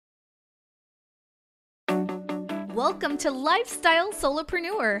Welcome to Lifestyle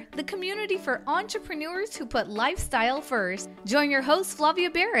Solopreneur, the community for entrepreneurs who put lifestyle first. Join your host Flavia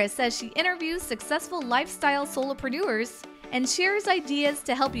Berys as she interviews successful lifestyle solopreneurs and shares ideas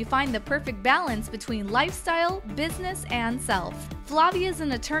to help you find the perfect balance between lifestyle, business, and self. Flavia is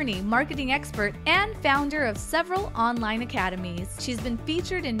an attorney, marketing expert, and founder of several online academies. She's been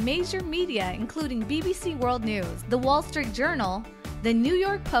featured in major media including BBC World News, The Wall Street Journal, The New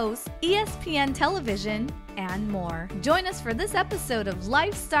York Post, ESPN Television, and more. Join us for this episode of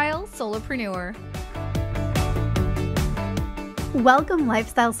Lifestyle Solopreneur. Welcome,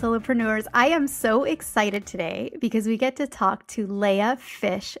 Lifestyle Solopreneurs. I am so excited today because we get to talk to Leah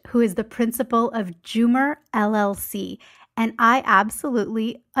Fisch, who is the principal of Joomer LLC. And I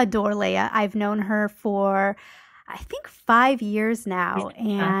absolutely adore Leah. I've known her for, I think, 5 years now,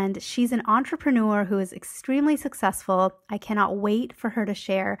 and she's an entrepreneur who is extremely successful. I cannot wait for her to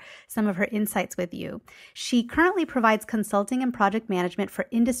share some of her insights with you. She currently provides consulting and project management for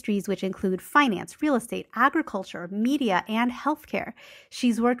industries which include finance, real estate, agriculture, media, and healthcare.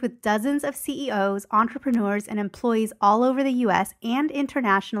 She's worked with dozens of CEOs, entrepreneurs, and employees all over the US and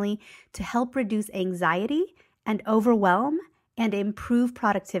internationally to help reduce anxiety and overwhelm and improve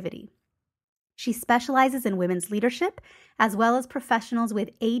productivity. She specializes in women's leadership, as well as professionals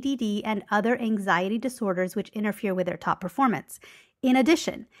with ADD and other anxiety disorders which interfere with their top performance. In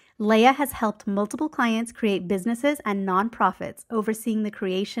addition, Leah has helped multiple clients create businesses and nonprofits, overseeing the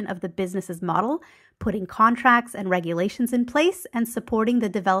creation of the business's model, putting contracts and regulations in place, and supporting the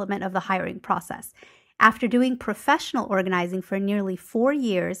development of the hiring process. After doing professional organizing for nearly 4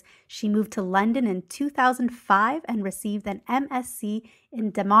 years, she moved to London in 2005 and received an MSc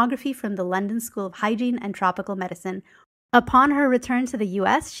in demography from the London School of Hygiene and Tropical Medicine. Upon her return to the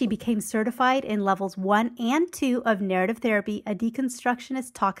US, she became certified in levels 1 and 2 of narrative therapy, a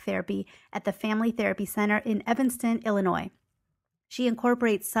deconstructionist talk therapy at the Family Therapy Center in Evanston, Illinois. She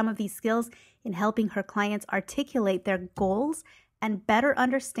incorporates some of these skills in helping her clients articulate their goals and better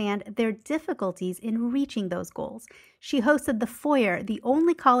understand their difficulties in reaching those goals. She hosted The Foyer, the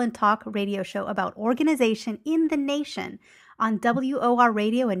only call-in talk radio show about organization in the nation, on WOR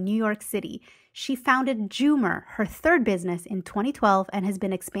Radio in New York City. She founded Joomer, her third business, in 2012 and has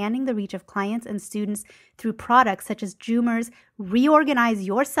been expanding the reach of clients and students through products such as Joomer's Reorganize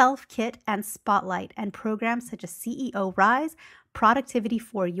Yourself Kit and Spotlight, and programs such as CEO Rise, Productivity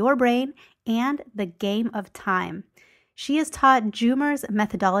for Your Brain, and The Game of Time. She has taught Joomer's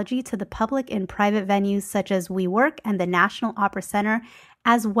methodology to the public in private venues such as WeWork and the National Opera Center,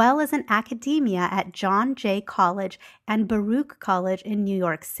 as well as in academia at John Jay College and Baruch College in New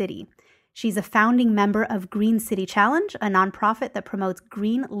York City. She's a founding member of Green City Challenge, a nonprofit that promotes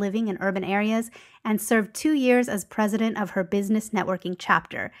green living in urban areas, and served 2 years as president of her business networking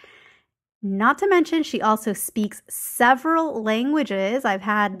chapter. Not to mention, she also speaks several languages. I've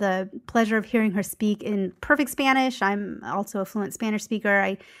had the pleasure of hearing her speak in perfect Spanish. I'm also a fluent Spanish speaker.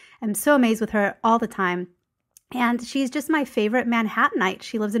 I am so amazed with her all the time. And she's just my favorite Manhattanite.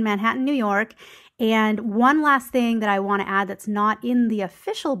 She lives in Manhattan, New York. And one last thing that I want to add that's not in the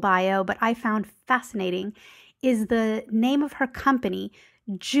official bio, but I found fascinating, is the name of her company,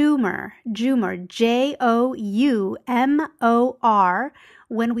 Joomer, Joumor.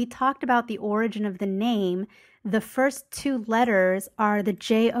 When we talked about the origin of the name, the first 2 letters are the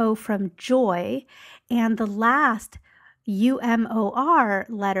J-O from joy, and the last UMOR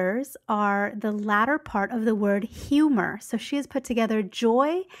letters are the latter part of the word humor. So she has put together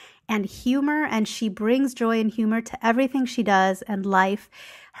joy and humor, and she brings joy and humor to everything she does in life.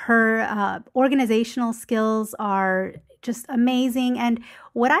 Her organizational skills are just amazing. And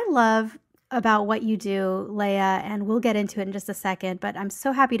what I love about what you do, Leah, and we'll get into it in just a second, but I'm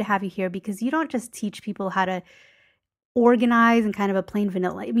so happy to have you here because you don't just teach people how to organize in kind of a plain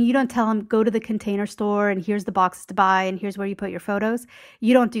vanilla. I mean, you don't tell them, go to the Container Store and here's the boxes to buy and here's where you put your photos.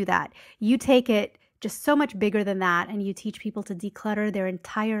 You don't do that. You take it just so much bigger than that, and you teach people to declutter their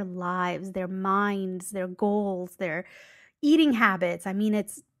entire lives, their minds, their goals, their eating habits. I mean,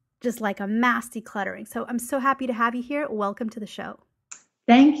 it's just like a mass decluttering. So I'm so happy to have you here. Welcome to the show.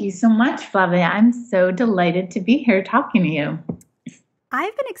 Thank you so much, Flavia. I'm so delighted to be here talking to you.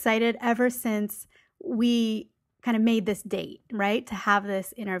 I've been excited ever since we kind of made this date, right, to have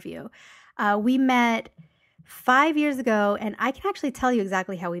this interview. We met 5 years ago, and I can actually tell you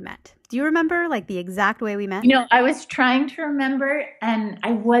exactly how we met. Do you remember, like, the exact way we met? You know, I was trying to remember, and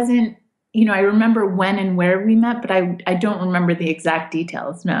I wasn't I remember when and where we met, but I don't remember the exact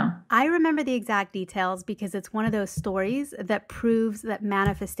details. No. I remember the exact details because it's one of those stories that proves that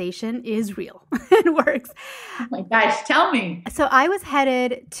manifestation is real and works. Oh my gosh, tell me. So I was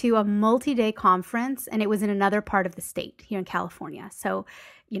headed to a multi-day conference, and it was in another part of the state here in California. So,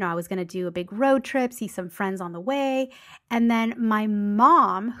 I was going to do a big road trip, see some friends on the way. And then my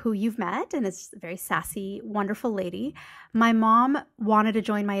mom, who you've met and is a very sassy, wonderful lady, my mom wanted to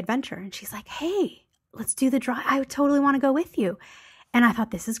join my adventure. And she's like, hey, let's do the drive. I totally want to go with you. And I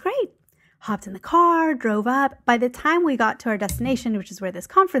thought, this is great. Hopped in the car, drove up. By the time we got to our destination, which is where this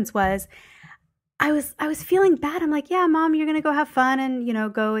conference was, I was feeling bad. I'm like, yeah, Mom, you're going to go have fun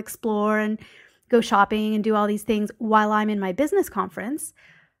and, go explore and go shopping and do all these things while I'm in my business conference.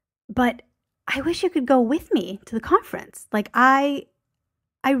 But I wish you could go with me to the conference. Like, I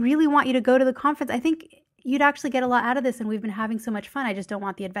really want you to go to the conference. I think you'd actually get a lot out of this, and we've been having so much fun. I just don't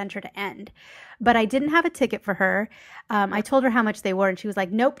want the adventure to end. But I didn't have a ticket for her. I told her how much they were, and she was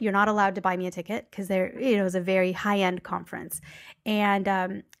like, nope, you're not allowed to buy me a ticket because it was a very high-end conference. And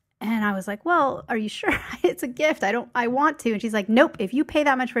I was like, well, are you sure? It's a gift. I want to. And she's like, nope, if you pay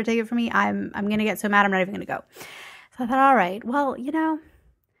that much for a ticket for me, I'm going to get so mad I'm not even going to go. So I thought, all right, well, I'm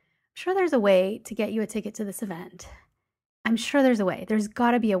sure there's a way to get you a ticket to this event. I'm sure there's a way. There's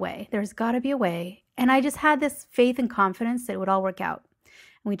got to be a way. There's got to be a way. And I just had this faith and confidence that it would all work out.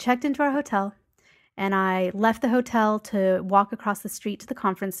 And we checked into our hotel, and I left the hotel to walk across the street to the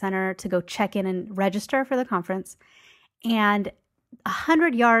conference center to go check in and register for the conference. And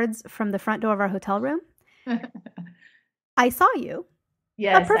 100 yards from the front door of our hotel room, I saw you.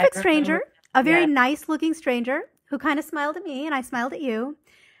 Yes, a perfect stranger, a very Yes. nice looking stranger who kind of smiled at me and I smiled at you.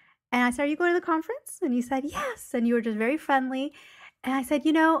 And I said, are you going to the conference? And you said, yes. And you were just very friendly. And I said,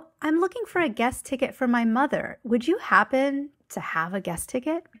 I'm looking for a guest ticket for my mother. Would you happen to have a guest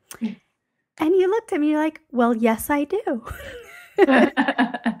ticket? And you looked at me, you're like, well, yes, I do.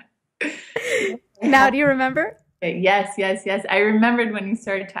 Now, do you remember? Yes. I remembered when you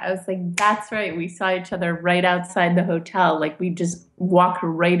started I was like, that's right. We saw each other right outside the hotel. Like, we just walked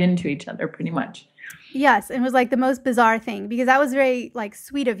right into each other pretty much. Yes, it was like the most bizarre thing because that was very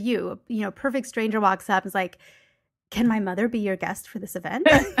sweet of you. Perfect stranger walks up and is like, can my mother be your guest for this event?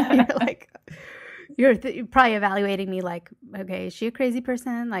 You're like, you're probably evaluating me like, okay, is she a crazy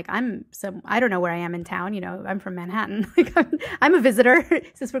person? Like, I don't know where I am in town. I'm from Manhattan. Like, I'm a visitor.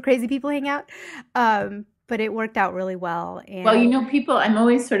 Is this where crazy people hang out? But it worked out really well. And Well, people, I'm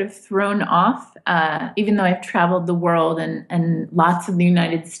always sort of thrown off, even though I've traveled the world and lots of the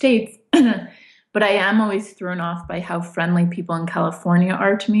United States. But I am always thrown off by how friendly people in California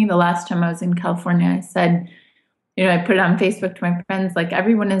are to me. The last time I was in California, I said, I put it on Facebook to my friends, like,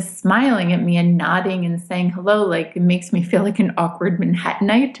 everyone is smiling at me and nodding and saying hello. Like, it makes me feel like an awkward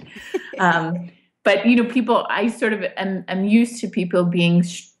Manhattanite. But, people, I sort of am used to people being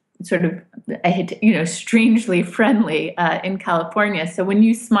sort of, I hate to, strangely friendly in California. So when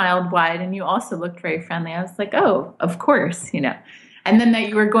you smiled wide and you also looked very friendly, I was like, oh, of course, And then that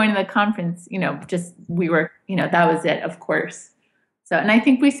you were going to the conference, we were, that was it, of course. So, and I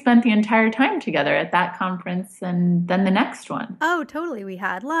think we spent the entire time together at that conference and then the next one. Oh, totally. We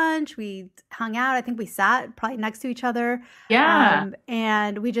had lunch. We hung out. I think we sat probably next to each other. Yeah.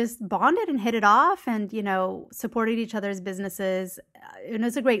 And we just bonded and hit it off and, supported each other's businesses. And it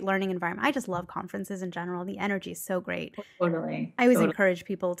was a great learning environment. I just love conferences in general. The energy is so great. Totally. I always encourage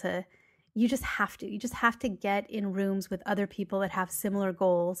people to, you just have to get in rooms with other people that have similar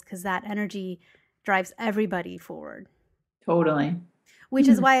goals because that energy drives everybody forward. Totally. Which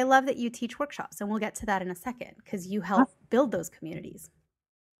is why I love that you teach workshops. And we'll get to that in a second because you help build those communities.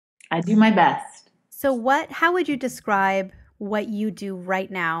 I do my best. So how would you describe what you do right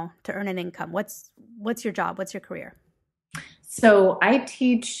now to earn an income? What's your job? What's your career? So I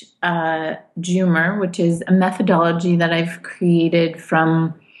teach Jumer, which is a methodology that I've created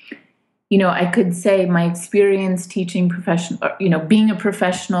from, I could say my experience teaching being a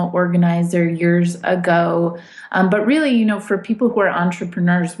professional organizer years ago. But really, for people who are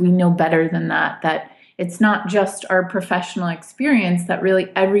entrepreneurs, we know better than that it's not just our professional experience, that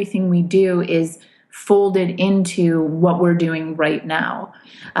really everything we do is folded into what we're doing right now.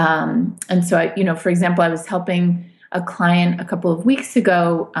 And so, for example, I was helping a client a couple of weeks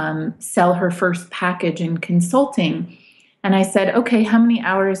ago sell her first package in consulting. And I said, okay, how many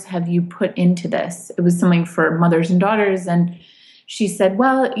hours have you put into this? It was something for mothers and daughters. And she said,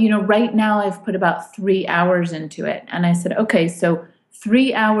 well, right now I've put about 3 hours into it. And I said, okay, so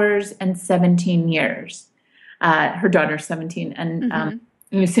 3 hours and 17 years. Her daughter's 17. And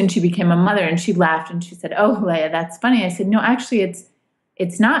since she became a mother, and she laughed and she said, oh, Leah, that's funny. I said, no, actually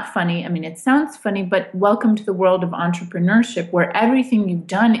it's not funny. I mean, it sounds funny, but welcome to the world of entrepreneurship, where everything you've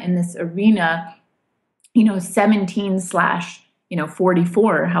done in this arena, 17 slash,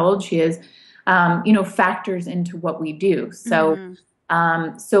 44, how old she is, factors into what we do. So,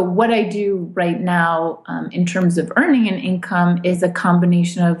 so what I do right now in terms of earning an income is a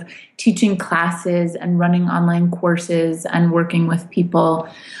combination of teaching classes and running online courses and working with people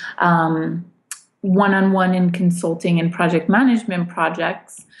one-on-one in consulting and project management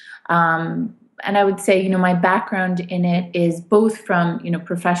projects. And I would say, my background in it is both from,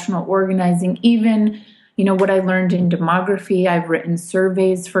 professional organizing, even what I learned in demography. I've written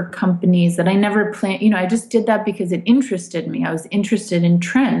surveys for companies that I never planned. I just did that because it interested me. I was interested in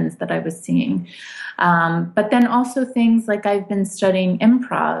trends that I was seeing. But then also things like I've been studying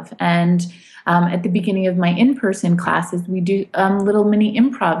improv, and at the beginning of my in-person classes, we do little mini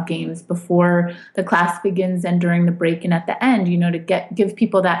improv games before the class begins and during the break and at the end, to give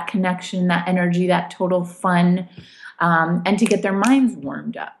people that connection, that energy, that total fun, and to get their minds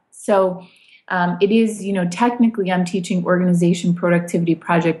warmed up. So it is, technically I'm teaching organization, productivity,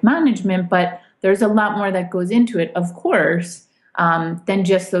 project management, but there's a lot more that goes into it, of course, than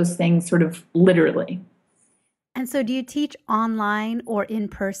just those things sort of literally. And so do you teach online or in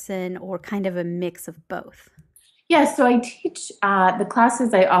person or kind of a mix of both? Yeah, so I teach the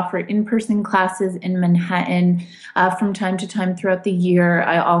classes. I offer in-person classes in Manhattan from time to time throughout the year.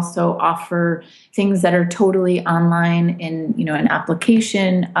 I also offer things that are totally online in, an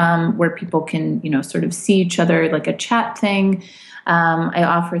application where people can, sort of see each other, like a chat thing. I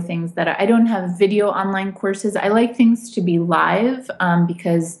offer things that I don't have video online courses. I like things to be live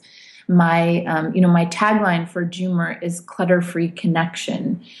because my tagline for Jumer is clutter-free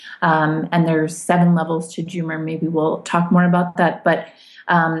connection. And there's 7 levels to Jumer. Maybe we'll talk more about that. But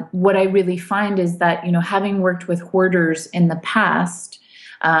what I really find is that, having worked with hoarders in the past,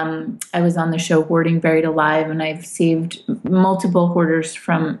 I was on the show Hoarding Buried Alive, and I've saved multiple hoarders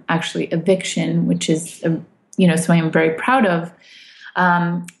from actually eviction, which is, something I'm very proud of.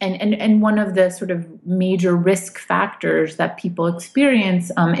 And one of the sort of major risk factors that people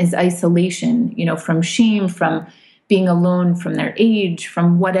experience is isolation, from shame, from being alone, from their age,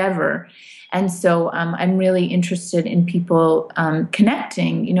 from whatever. And so I'm really interested in people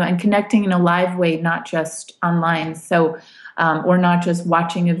connecting, and connecting in a live way, not just online. So or not just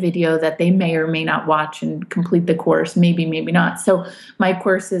watching a video that they may or may not watch and complete the course, maybe not. So my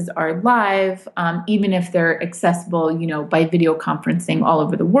courses are live, even if they're accessible, by video conferencing all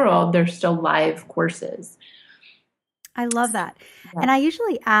over the world, they're still live courses. I love that. Yeah. And I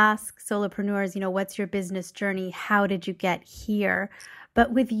usually ask solopreneurs, what's your business journey? How did you get here?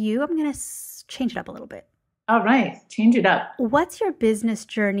 But with you, I'm going to change it up a little bit. All right. Change it up. What's your business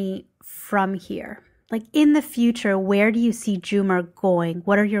journey from here? Like in the future, where do you see Jumer going?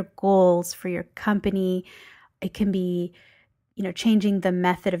 What are your goals for your company? It can be, changing the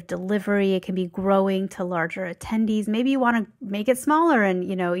method of delivery. It can be growing to larger attendees. Maybe you want to make it smaller and,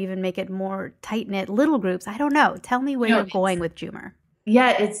 even make it more tight-knit little groups. I don't know. Tell me where you're going with Jumer.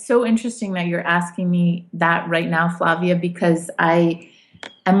 Yeah, it's so interesting that you're asking me that right now, Flavia, because I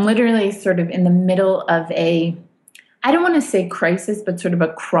am literally sort of in the middle of I don't want to say crisis, but sort of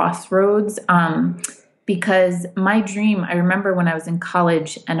a crossroads. Because my dream, I remember when I was in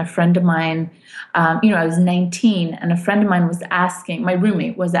college and a friend of mine, I was 19 and a friend of mine was asking, my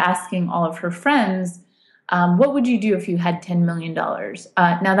roommate was asking all of her friends, what would you do if you had $10 million?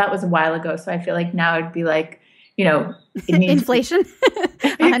 Now that was a while ago. So I feel like now it'd be like, inflation.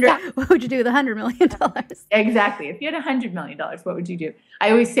 What would you do with $100 million? Exactly. If you had $100 million, what would you do? I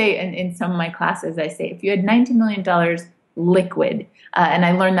always say in some of my classes, I say, if you had $90 million liquid, and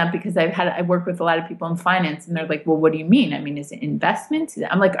I learned that because I work with a lot of people in finance, and they're like, well, what do you mean? I mean, is it investments?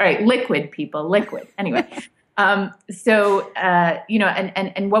 I'm like, all right, liquid, people, liquid. Anyway, and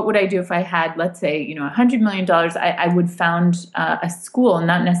what would I do if I had, let's say, $100 million? I would found a school,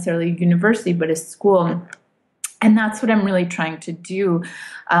 not necessarily a university, but a school. And that's what I'm really trying to do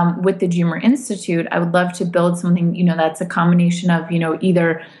with the Jumer Institute. I would love to build something, that's a combination of,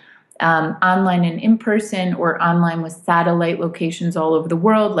 either online and in person, or online with satellite locations all over the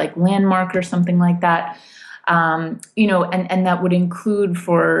world, like Landmark or something like that. And that would include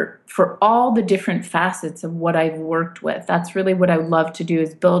for all the different facets of what I've worked with. That's really what I would love to do,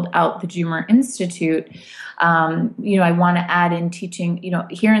 is build out the Jumer Institute. I want to add in teaching,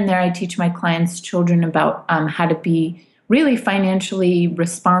 here and there, I teach my clients' children about how to be really financially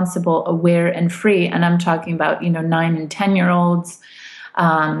responsible, aware, and free. And I'm talking about, 9 and 10-year-olds,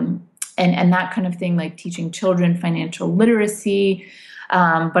 and that kind of thing, like teaching children financial literacy.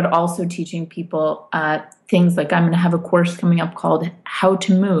 but also teaching people things like I'm going to have a course coming up called How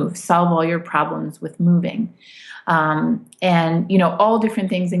to Move, Solve All Your Problems with Moving. And, all different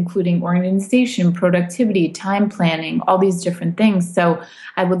things, including organization, productivity, time planning, all these different things. So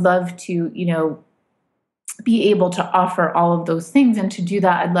I would love to, be able to offer all of those things. And to do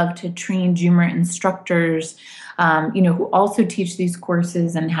that, I'd love to train Joomer instructors, who also teach these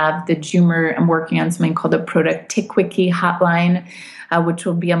courses and have the Joomer. I'm working on something called the Productiquity Hotline, which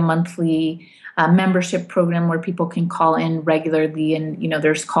will be a monthly membership program where people can call in regularly, and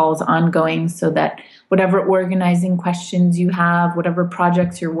there's calls ongoing, so that whatever organizing questions you have, whatever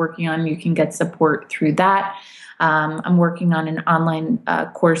projects you're working on, you can get support through that. I'm working on an online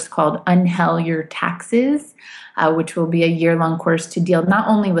course called Unhell Your Taxes, which will be a year-long course to deal not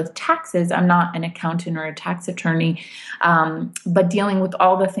only with taxes. I'm not an accountant or a tax attorney, but dealing with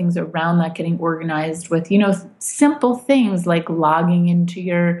all the things around that, getting organized with, simple things like logging into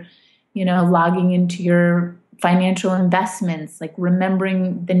your financial investments, like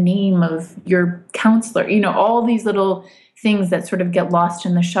remembering the name of your counselor, all these little things that sort of get lost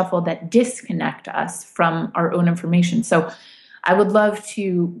in the shuffle that disconnect us from our own information. So I would love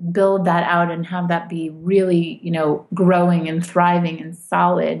to build that out and have that be really, growing and thriving and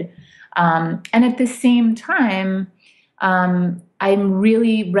solid. And at the same time, I'm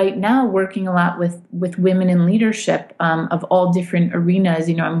really right now working a lot with women in leadership of all different arenas.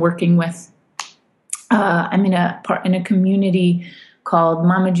 I'm working with, I'm in a community called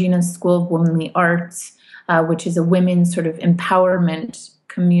Mama Gina's School of Womanly Arts, which is a women's sort of empowerment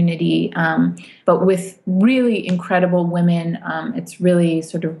community, but with really incredible women. It's really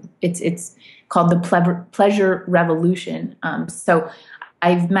sort of, it's called the Pleasure Revolution. So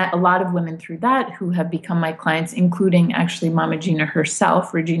I've met a lot of women through that who have become my clients, including actually Mama Gina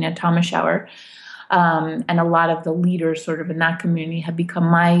herself, Regina Thomasschauer. And a lot of the leaders sort of in that community have become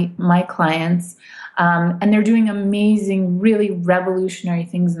my clients. And they're doing amazing, really revolutionary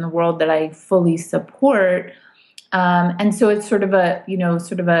things in the world that I fully support. And so it's sort of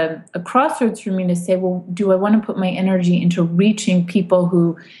a crossroads for me to say, well, do I want to put my energy into reaching people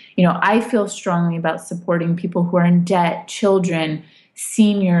who, I feel strongly about supporting people who are in debt, children,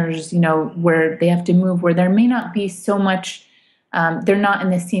 seniors, where they have to move, where there may not be so much, they're not in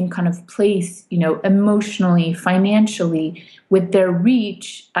the same kind of place, emotionally, financially, with their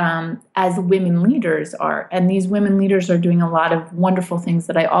reach as women leaders are. And these women leaders are doing a lot of wonderful things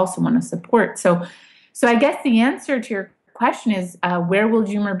that I also want to support. So I guess the answer to your question is, where will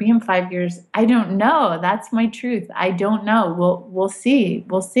Joomer be in 5 years? I don't know. That's my truth. I don't know. We'll see.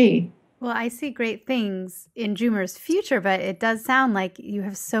 We'll see. Well, I see great things in Joomer's future, but it does sound like you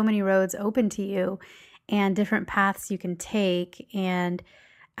have so many roads open to you and different paths you can take. And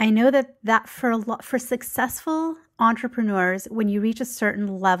I know that for successful entrepreneurs, when you reach a certain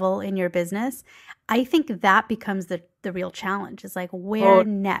level in your business, I think that becomes the real challenge. Is like, where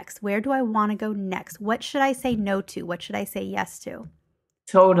next? Where do I want to go next? What should I say no to? What should I say yes to?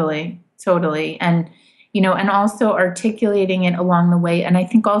 Totally. And, and also articulating it along the way. And I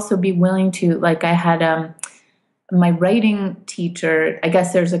think also be willing to, like I had my writing teacher, I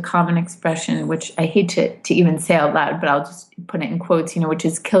guess there's a common expression, which I hate to even say out loud, but I'll just put it in quotes, which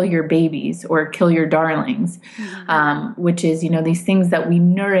is kill your babies or kill your darlings, which is, these things that we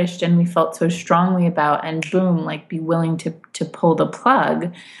nourished and we felt so strongly about, and boom, like be willing to pull the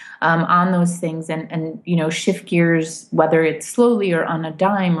plug on those things and shift gears, whether it's slowly or on a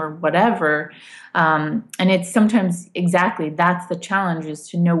dime or whatever. And it's sometimes exactly, that's the challenge, is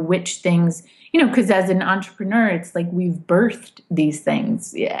to know which things, because as an entrepreneur, it's like we've birthed these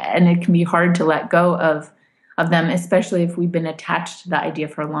things, and it can be hard to let go of them, especially if we've been attached to the idea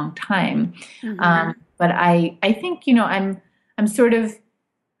for a long time. But I think, I'm sort of,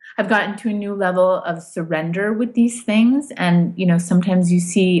 I've gotten to a new level of surrender with these things. And, sometimes you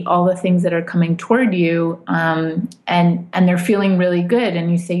see all the things that are coming toward you, and they're feeling really good.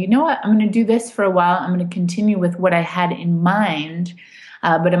 And you say, you know what, I'm going to do this for a while. I'm going to continue with what I had in mind,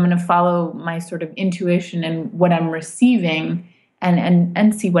 but I'm going to follow my sort of intuition and what I'm receiving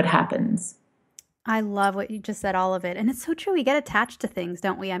and see what happens. I love what you just said, all of it. And it's so true. We get attached to things,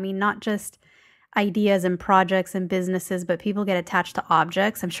 don't we? I mean, not just ideas and projects and businesses, but people get attached to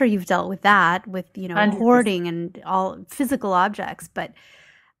objects. I'm sure you've dealt with that, with, 100%. Hoarding and all physical objects. But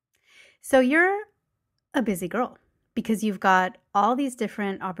so you're a busy girl because you've got all these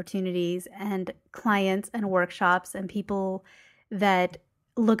different opportunities and clients and workshops and people that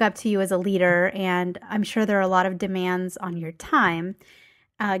look up to you as a leader. And I'm sure there are a lot of demands on your time.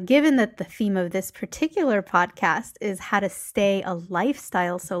 Given that the theme of this particular podcast is how to stay a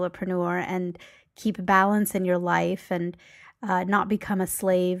lifestyle solopreneur and keep balance in your life, and not become a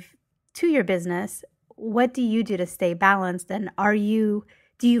slave to your business. What do you do to stay balanced? And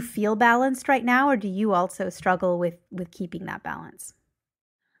do you feel balanced right now, or do you also struggle with keeping that balance?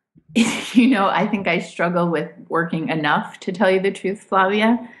 I think I struggle with working enough, to tell you the truth,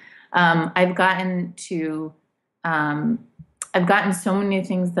 Flavia. Um, I've gotten to, um, I've gotten so many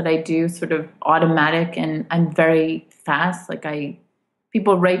things that I do sort of automatic, and I'm very fast.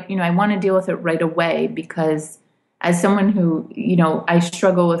 People write, I want to deal with it right away, because as someone who, I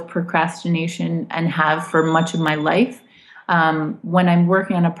struggle with procrastination and have for much of my life. When I'm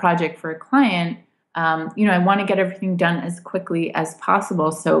working on a project for a client, I want to get everything done as quickly as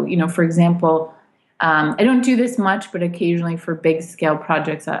possible. So, for example, I don't do this much, but occasionally for big scale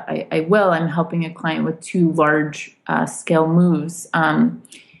projects, I will. I'm helping a client with two large scale moves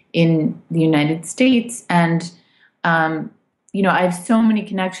in the United States. And, I have so many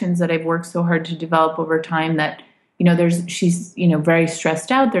connections that I've worked so hard to develop over time that, she's, very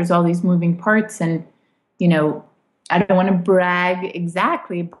stressed out. There's all these moving parts, and, I don't want to brag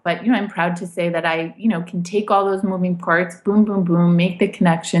exactly, but I'm proud to say that I can take all those moving parts, boom, boom, boom, make the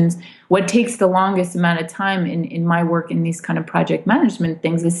connections. What takes the longest amount of time in my work in these kind of project management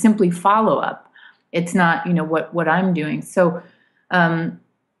things is simply follow up. It's not what I'm doing. So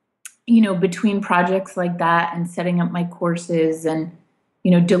between projects like that and setting up my courses and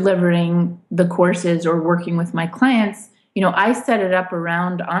delivering the courses or working with my clients, I set it up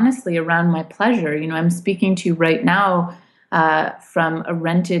honestly, around my pleasure. I'm speaking to you right now from a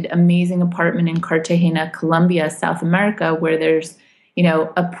rented amazing apartment in Cartagena, Colombia, South America, where there's,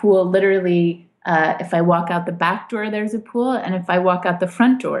 a pool literally. If I walk out the back door, there's a pool. And if I walk out the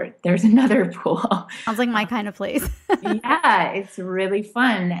front door, there's another pool. Sounds like my kind of place. Yeah, it's really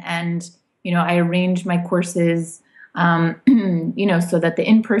fun. And, I arrange my courses so that the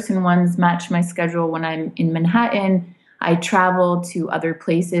in-person ones match my schedule when I'm in Manhattan. I travel to other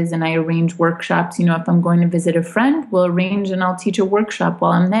places and I arrange workshops. If I'm going to visit a friend, we'll arrange and I'll teach a workshop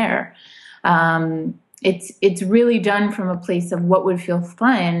while I'm there. It's really done from a place of what would feel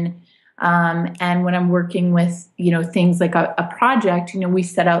fun. And when I'm working with, things like a project, we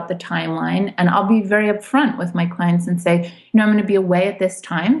set out the timeline, and I'll be very upfront with my clients and say, I'm going to be away at this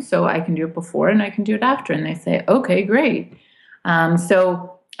time, so I can do it before and I can do it after. And they say, okay, great.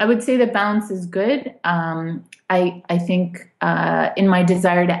 So I would say the balance is good. I think in my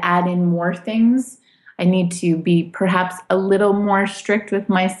desire to add in more things, I need to be perhaps a little more strict with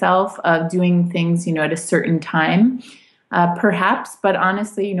myself of doing things, at a certain time, perhaps. But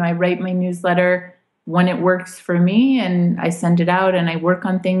honestly, I write my newsletter when it works for me, and I send it out and I work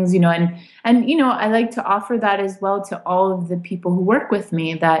on things, and I like to offer that as well to all of the people who work with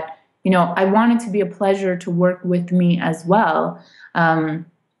me, that, I want it to be a pleasure to work with me as well.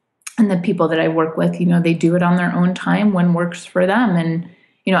 And the people that I work with, they do it on their own time when works for them. And,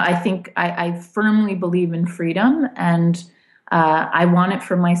 I think I firmly believe in freedom, and I want it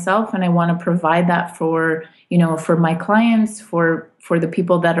for myself, and I want to provide that for my clients, for the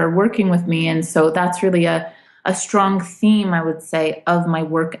people that are working with me. And so that's really a strong theme, I would say, of my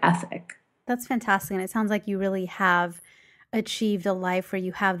work ethic. That's fantastic. And it sounds like you really have achieved a life where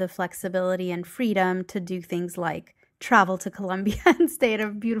you have the flexibility and freedom to do things like travel to Colombia and stay at a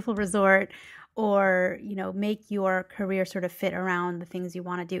beautiful resort, or, make your career sort of fit around the things you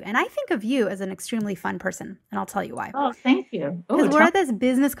want to do. And I think of you as an extremely fun person, and I'll tell you why. Oh, thank you. Because we're at this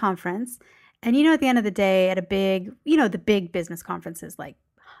business conference, and, at the end of the day, at a big, the big business conferences, like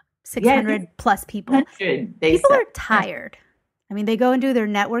 600 plus people, people are tired. I mean, they go and do their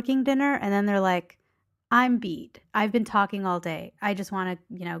networking dinner, and then they're like, I'm beat. I've been talking all day. I just want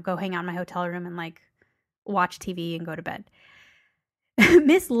to, go hang out in my hotel room and watch TV and go to bed.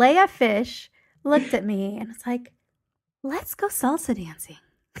 Miss Leah Fisch looked at me and was like, let's go salsa dancing.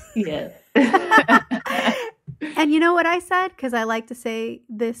 Yes. And you know what I said? Because I like to say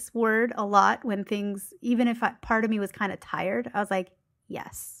this word a lot when things, even if part of me was kind of tired, I was like,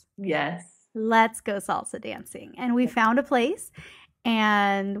 yes. Yes. Let's go salsa dancing. And we found a place.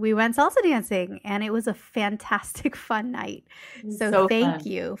 And we went salsa dancing, and it was a fantastic, fun night. So thank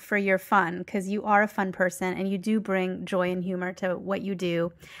you for your fun, because you are a fun person and you do bring joy and humor to what you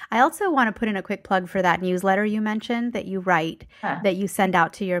do. I also want to put in a quick plug for that newsletter you mentioned that you write, that you send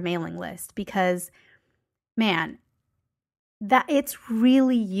out to your mailing list, because, man, that it's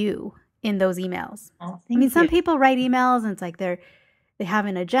really you in those emails. Oh, some people write emails and it's like they have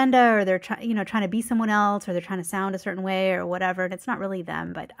an agenda, or they're trying to be someone else, or they're trying to sound a certain way or whatever. And it's not really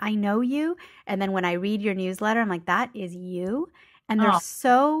them, but I know you. And then when I read your newsletter, I'm like, that is you. And they're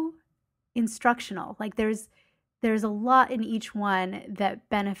so instructional. Like there's a lot in each one that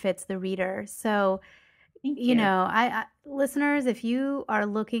benefits the reader. So Thank You you. know, listeners, if you are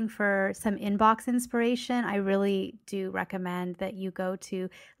looking for some inbox inspiration, I really do recommend that you go to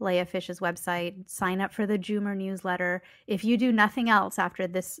Leah Fisch's website, sign up for the Jumer newsletter. If you do nothing else after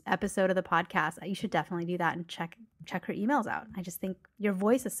this episode of the podcast, you should definitely do that and check her emails out. I just think your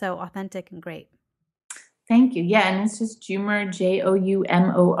voice is so authentic and great. Thank you. Yeah, and it's just Joumor,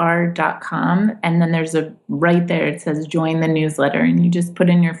 JOUMOR.com. And then there's a right there, it says join the newsletter. And you just put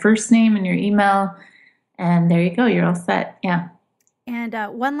in your first name and your email, and there you go. You're all set. Yeah. And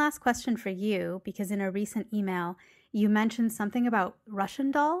one last question for you, because in a recent email, you mentioned something about Russian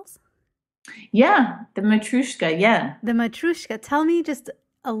dolls. Yeah, the Matrushka. Yeah. The Matrushka. Tell me just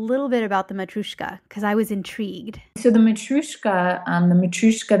a little bit about the Matrushka, because I was intrigued. So the Matrushka,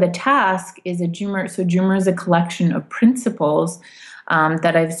 the task is a Joumor. So Joumor is a collection of principles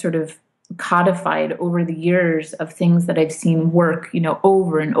that I've sort of codified over the years of things that I've seen work,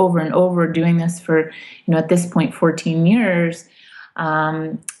 over and over and over, doing this for, at this point, 14 years.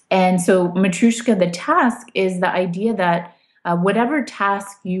 And so Matrushka, the task is the idea that whatever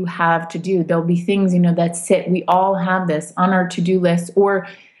task you have to do, there'll be things, that sit, we all have this on our to-do list, or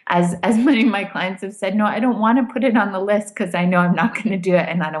as many of my clients have said, no, I don't want to put it on the list because I know I'm not going to do it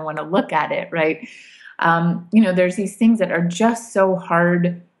and I don't want to look at it, right? There's these things that are just so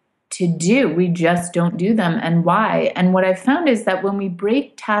hard to do. We just don't do them. And why? And what I've found is that when we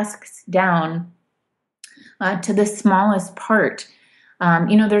break tasks down to the smallest part,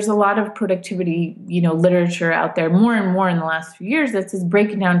 there's a lot of productivity, literature out there, more and more in the last few years that says break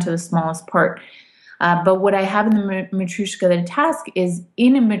it down to the smallest part. But what I have in the Matrushka, the task is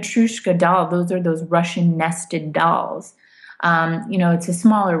in a Matrushka doll, those are those Russian nested dolls. It's a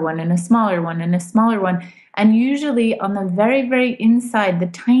smaller one and a smaller one and a smaller one. And usually on the very, very inside, the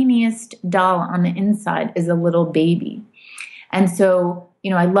tiniest doll on the inside is a little baby. And so,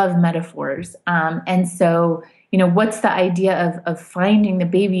 I love metaphors. And so, what's the idea of finding the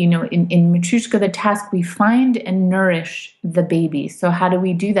baby? In Matrushka, the task, we find and nourish the baby. So how do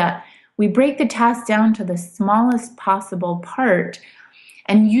we do that? We break the task down to the smallest possible part.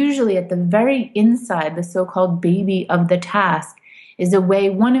 And usually at the very inside, the so-called baby of the task is a way,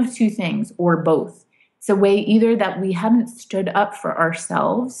 one of two things, or both. It's a way either that we haven't stood up for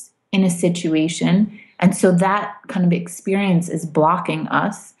ourselves in a situation, and so that kind of experience is blocking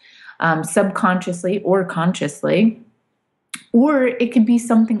us subconsciously or consciously. Or it could be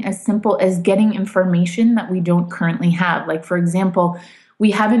something as simple as getting information that we don't currently have. Like, for example,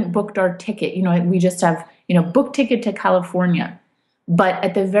 we haven't booked our ticket. We just have, book ticket to California. But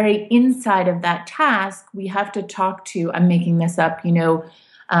at the very inside of that task, we have to talk to, I'm making this up,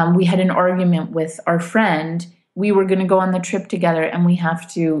 we had an argument with our friend. We were going to go on the trip together, and we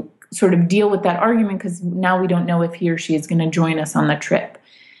have to sort of deal with that argument because now we don't know if he or she is going to join us on the trip.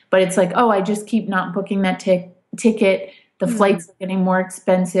 But it's like, I just keep not booking that ticket. The flights are getting more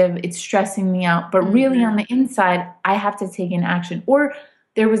expensive. It's stressing me out. But really on the inside, I have to take an action. Or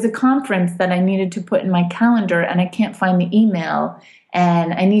there was a conference that I needed to put in my calendar and I can't find the email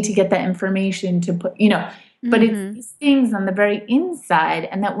and I need to get that information to put, but it's these things on the very inside.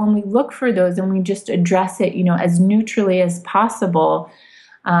 And that when we look for those and we just address it, as neutrally as possible,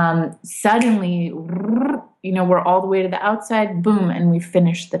 suddenly, we're all the way to the outside, boom, and we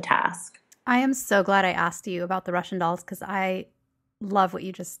finished the task. I am so glad I asked you about the Russian dolls because I love what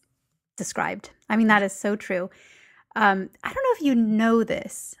you just described. I mean, that is so true. I don't know if you know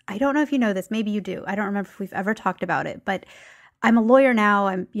this. I don't know if you know this. Maybe you do. I don't remember if we've ever talked about it, but I'm a lawyer now.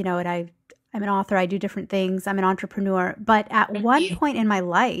 I'm an author. I do different things. I'm an entrepreneur. But at one point in my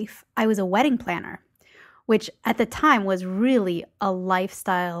life, I was a wedding planner, which at the time was really a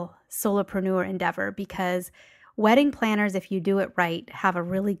lifestyle solopreneur endeavor because wedding planners, if you do it right, have a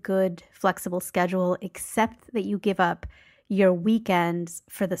really good flexible schedule, except that you give up your weekends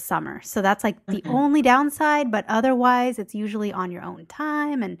for the summer. So that's like the only downside, but otherwise it's usually on your own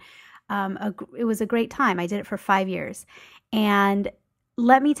time. And it was a great time. I did it for 5 years. And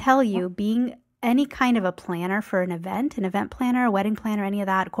let me tell you, being any kind of a planner for an event planner, a wedding planner, any of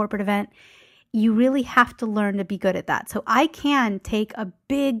that, a corporate event, you really have to learn to be good at that. So I can take a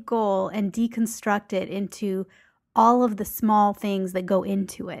big goal and deconstruct it into all of the small things that go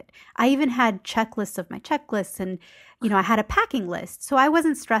into it. I even had checklists of my checklists and, I had a packing list. So I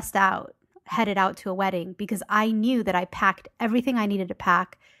wasn't stressed out, headed out to a wedding because I knew that I packed everything I needed to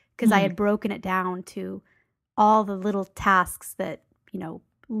pack because I had broken it down to all the little tasks that,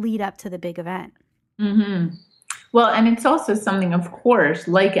 lead up to the big event. Mm-hmm. Well, and it's also something, of course,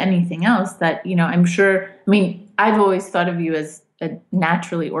 like anything else that, I'm sure, I've always thought of you as a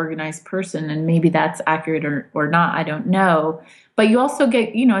naturally organized person, and maybe that's accurate or not, I don't know. But you also get,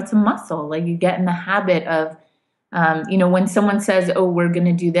 it's a muscle. Like you get in the habit of, when someone says, "Oh, we're going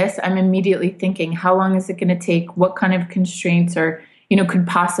to do this," I'm immediately thinking, how long is it going to take? What kind of constraints are, could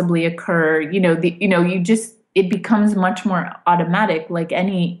possibly occur? It becomes much more automatic, like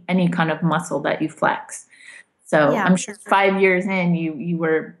any kind of muscle that you flex. So Yeah. I'm sure 5 years in, you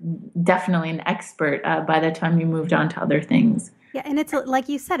were definitely an expert by the time you moved on to other things. Yeah, and like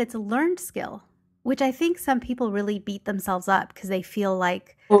you said, it's a learned skill, which I think some people really beat themselves up because they feel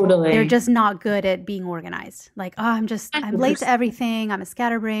like they're Totally. just not good at being organized. Like, oh, I'm late to 100%. everything. I'm a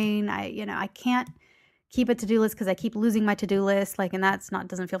scatterbrain. I can't keep a to-do list because I keep losing my to-do list. Like, and that's not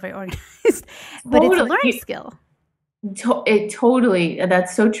doesn't feel very organized. But it's a learned Totally. skill. It totally,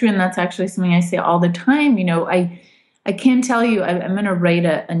 that's so true. And that's actually something I say all the time. I can tell you, I'm going to write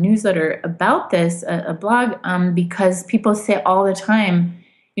a newsletter about this, a blog, because people say all the time,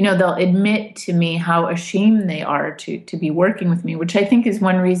 they'll admit to me how ashamed they are to be working with me, which I think is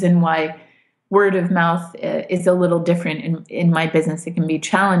one reason why word of mouth is a little different in my business. It can be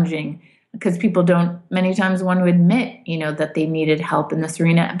challenging because people don't many times want to admit, that they needed help in this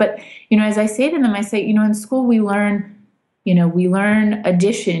arena. But, as I say to them, I say, in school we learn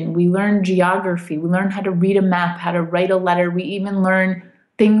addition, we learn geography, we learn how to read a map, how to write a letter. We even learn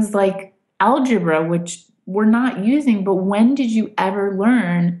things like algebra, which we're not using. But when did you ever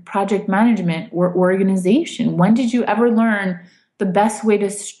learn project management or organization? When did you ever learn the best way to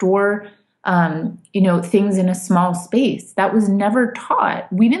store things in a small space? That was never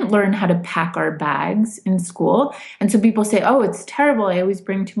taught. We didn't learn how to pack our bags in school. And so people say, "Oh, it's terrible. I always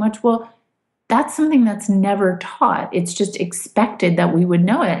bring too much." Well, that's something that's never taught. It's just expected that we would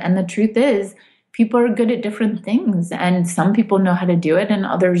know it. And the truth is, people are good at different things, and some people know how to do it and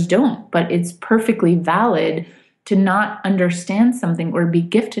others don't. But it's perfectly valid to not understand something or be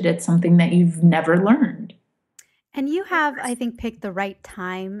gifted at something that you've never learned. And you have, I think, picked the right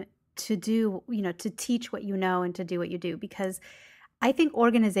time to do, to teach what you know and to do what you do, because I think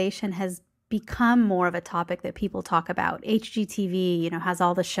organization has become more of a topic that people talk about. HGTV, has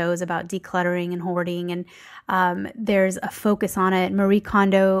all the shows about decluttering and hoarding, and there's a focus on it. Marie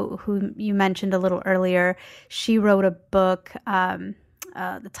Kondo, who you mentioned a little earlier, she wrote a book.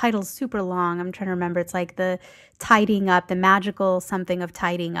 The title's super long. I'm trying to remember. It's like the tidying up, the magical something of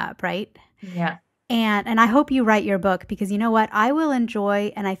tidying up, right? Yeah. And I hope you write your book, because you know what? I will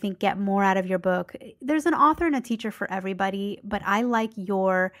enjoy and I think get more out of your book. There's an author and a teacher for everybody, but I like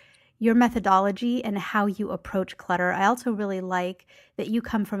your methodology and how you approach clutter. I also really like that you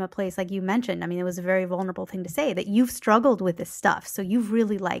come from a place, like you mentioned. I mean, it was a very vulnerable thing to say, that you've struggled with this stuff. So you've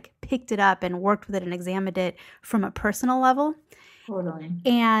really picked it up and worked with it and examined it from a personal level. Totally.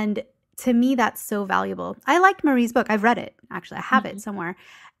 And to me, that's so valuable. I liked Marie's book. I've read it. Actually, I have it somewhere.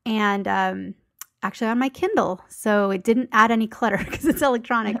 And actually on my Kindle. So it didn't add any clutter because it's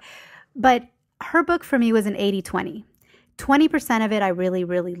electronic. But her book for me was an 80-20. 20% of it I really,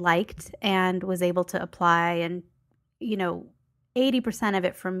 really liked and was able to apply. And, 80% of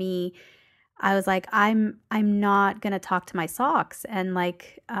it for me, I was like, I'm not going to talk to my socks and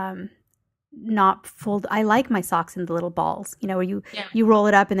not fold. I like my socks in the little balls, where you roll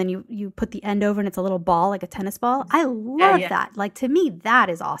it up and then you put the end over and it's a little ball, like a tennis ball. I love that. Like, to me, that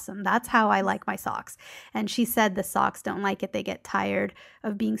is awesome. That's how I like my socks. And she said the socks don't like it. They get tired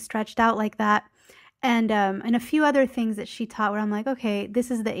of being stretched out like that. And a few other things that she taught where I'm like, okay,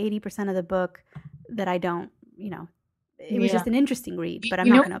 this is the 80% of the book that I don't, it was just an interesting read, but I'm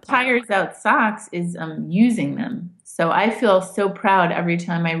not going to apply. Tires out socks is using them. So I feel so proud every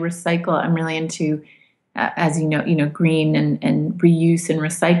time I recycle. I'm really into, as green and reuse and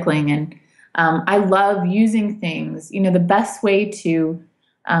recycling. And I love using things. The best way to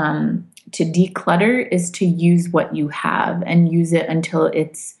declutter is to use what you have and use it until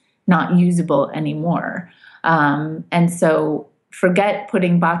it's not usable anymore. And so forget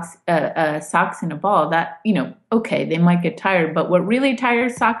putting socks in a ball. That, okay, they might get tired, but what really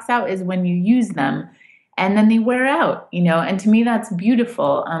tires socks out is when you use them and then they wear out, and to me, that's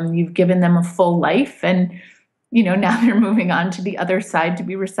beautiful. You've given them a full life, and, now they're moving on to the other side to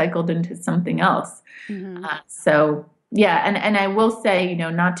be recycled into something else. Mm-hmm. So yeah. And I will say,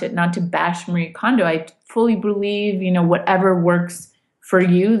 not to bash Marie Kondo, I fully believe, whatever works for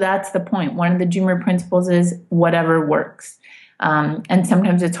you, that's the point. One of the Jumer principles is whatever works. And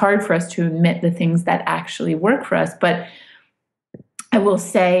sometimes it's hard for us to admit the things that actually work for us. But I will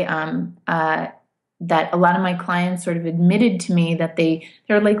say that a lot of my clients sort of admitted to me that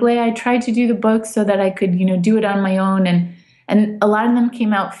they're like, Leah, I tried to do the book so that I could, do it on my own. And And a lot of them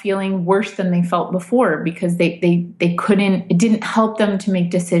came out feeling worse than they felt before because they couldn't, it didn't help them to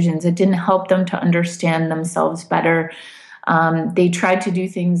make decisions. It didn't help them to understand themselves better. They tried to do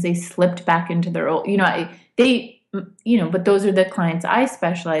things, they slipped back into their old, but those are the clients I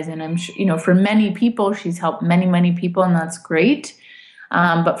specialize in. I'm sure, for many people, she's helped many, many people, and that's great.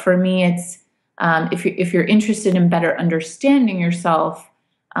 But for me, it's, if you're interested in better understanding yourself,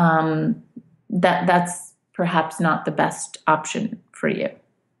 that's perhaps not the best option for you.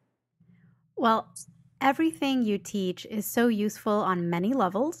 Well, everything you teach is so useful on many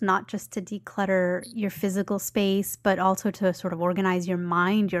levels, not just to declutter your physical space, but also to sort of organize your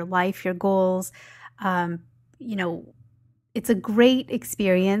mind, your life, your goals. It's a great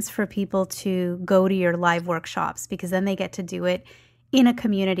experience for people to go to your live workshops because then they get to do it in a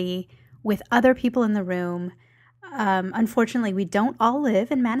community with other people in the room. Unfortunately, we don't all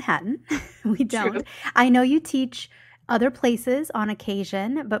live in Manhattan. We don't. True. I know you teach other places on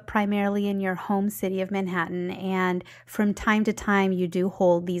occasion, but primarily in your home city of Manhattan. And from time to time, you do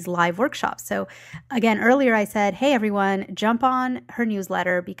hold these live workshops. So again, earlier I said, hey, everyone, jump on her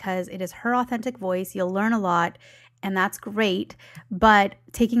newsletter because it is her authentic voice. You'll learn a lot. And that's great. But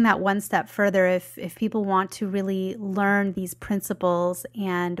taking that one step further, if people want to really learn these principles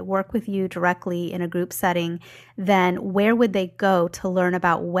and work with you directly in a group setting, then where would they go to learn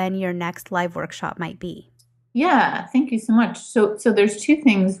about when your next live workshop might be? Yeah, thank you so much. So there's two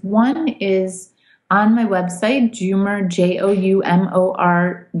things. One is on my website, joumor.com.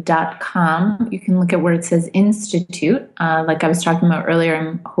 You can look at where it says Institute. Like I was talking about earlier,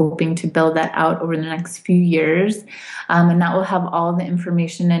 I'm hoping to build that out over the next few years. And that will have all the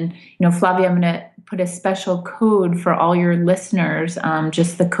information. And, Flavia, I'm going to put a special code for all your listeners,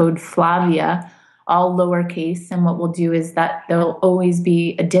 just the code Flavia, all lowercase. And what we'll do is that there'll always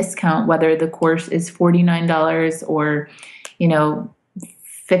be a discount, whether the course is $49 or,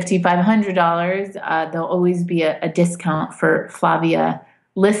 $5,500, there'll always be a discount for Flavia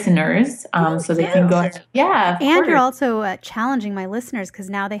listeners. So they can go ahead. Yeah. And you're also challenging my listeners because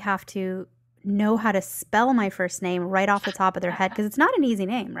now they have to know how to spell my first name right off the top of their head because it's not an easy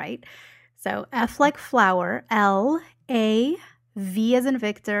name, right? So F like flower, L-A, V as in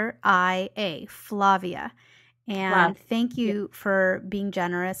Victor, I-A, Flavia. And thank you for being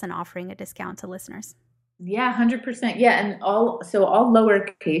generous and offering a discount to listeners. Yeah, 100%. Yeah, and all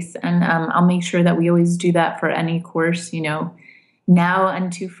lowercase, and I'll make sure that we always do that for any course, now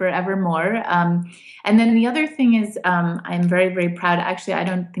and to forevermore. And then the other thing is, I'm very, very proud. Actually, I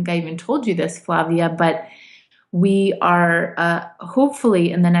don't think I even told you this, Flavia, but we are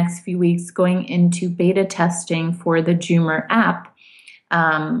hopefully in the next few weeks going into beta testing for the Joomr app,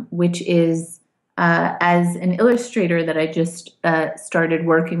 which is as an illustrator that I just started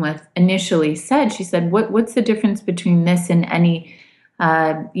working with initially said, she said, what's the difference between this and any,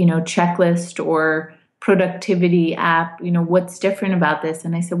 checklist or productivity app? What's different about this?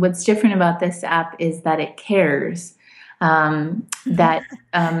 And I said, what's different about this app is that it cares. And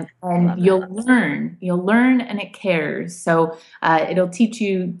you'll learn and it cares. So it'll teach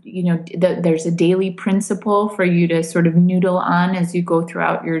you, there's a daily principle for you to sort of noodle on as you go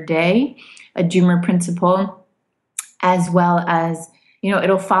throughout your day, a Joomr principle, as well as,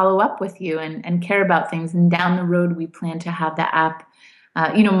 it'll follow up with you and care about things. And down the road, we plan to have the app.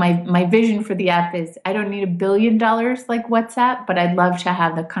 My vision for the app is I don't need $1 billion like WhatsApp, but I'd love to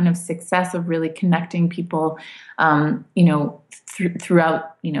have the kind of success of really connecting people,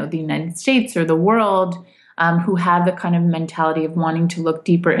 throughout, the United States or the world, who have the kind of mentality of wanting to look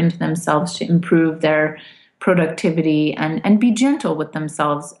deeper into themselves to improve their productivity and be gentle with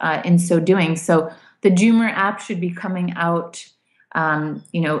themselves in so doing. So the Joomr app should be coming out,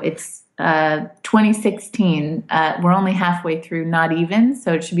 it's 2016. We're only halfway through, not even.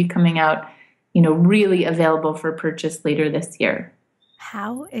 So it should be coming out, really available for purchase later this year.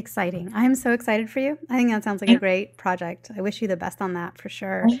 How exciting. I'm so excited for you. I think that sounds like a great project. I wish you the best on that for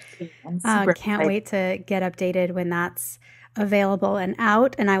sure. Can't wait to get updated when that's available and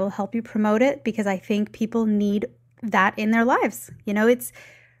out, and I will help you promote it because I think people need that in their lives.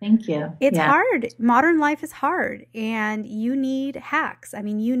 Thank you. It's hard. Modern life is hard, and you need hacks. I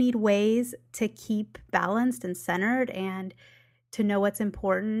mean, you need ways to keep balanced and centered and to know what's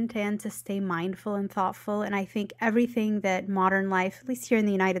important and to stay mindful and thoughtful. And I think everything that modern life, at least here in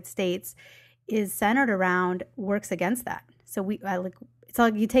the United States, is centered around works against that. So it's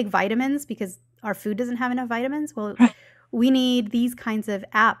like you take vitamins because our food doesn't have enough vitamins. Well, we need these kinds of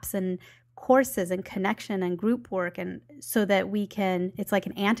apps and courses and connection and group work, and so that we can, it's like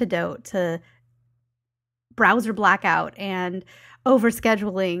an antidote to browser blackout and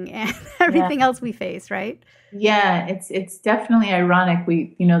overscheduling and everything else we face, right? Yeah, it's definitely ironic.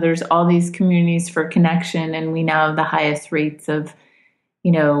 There's all these communities for connection, and we now have the highest rates of,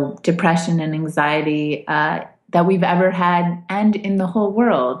 depression and anxiety that we've ever had, and in the whole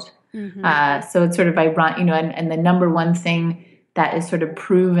world. So it's sort of ironic, and the number one thing that is sort of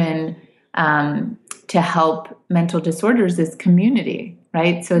proven to help mental disorders is community,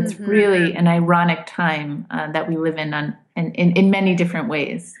 right? So it's really an ironic time that we live in many different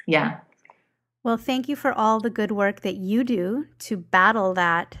ways. Yeah. Well, thank you for all the good work that you do to battle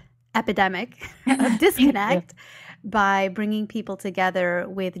that epidemic of disconnect by bringing people together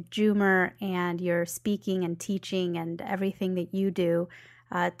with Jumer and your speaking and teaching and everything that you do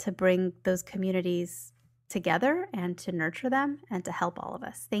to bring those communities together and to nurture them and to help all of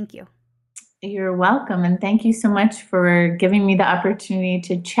us. Thank you. You're welcome. And thank you so much for giving me the opportunity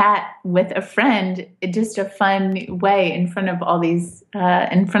to chat with a friend in just a fun way in front of all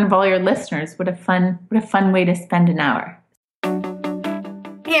your listeners. What a fun way to spend an hour.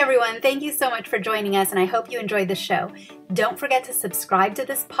 Hey everyone, thank you so much for joining us, and I hope you enjoyed the show. Don't forget to subscribe to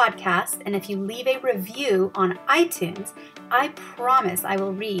this podcast, and if you leave a review on iTunes, I promise I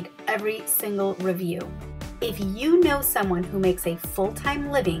will read every single review. If you know someone who makes a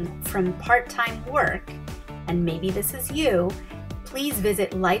full-time living from part-time work, and maybe this is you, please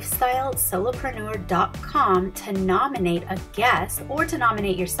visit LIFESTYLESolopreneur.com to nominate a guest or to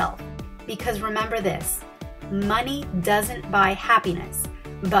nominate yourself. Because remember this, money doesn't buy happiness,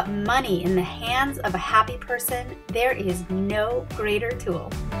 but money in the hands of a happy person, there is no greater tool.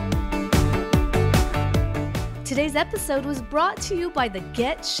 Today's episode was brought to you by the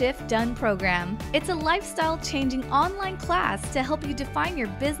Get Shift Done program. It's a lifestyle-changing online class to help you define your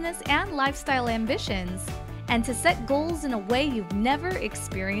business and lifestyle ambitions and to set goals in a way you've never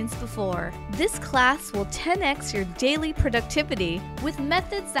experienced before. This class will 10x your daily productivity with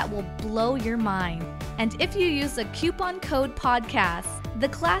methods that will blow your mind. And if you use a coupon code podcast, the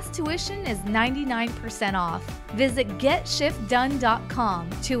class tuition is 99% off. Visit GetShiftDone.com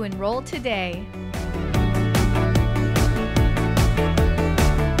to enroll today.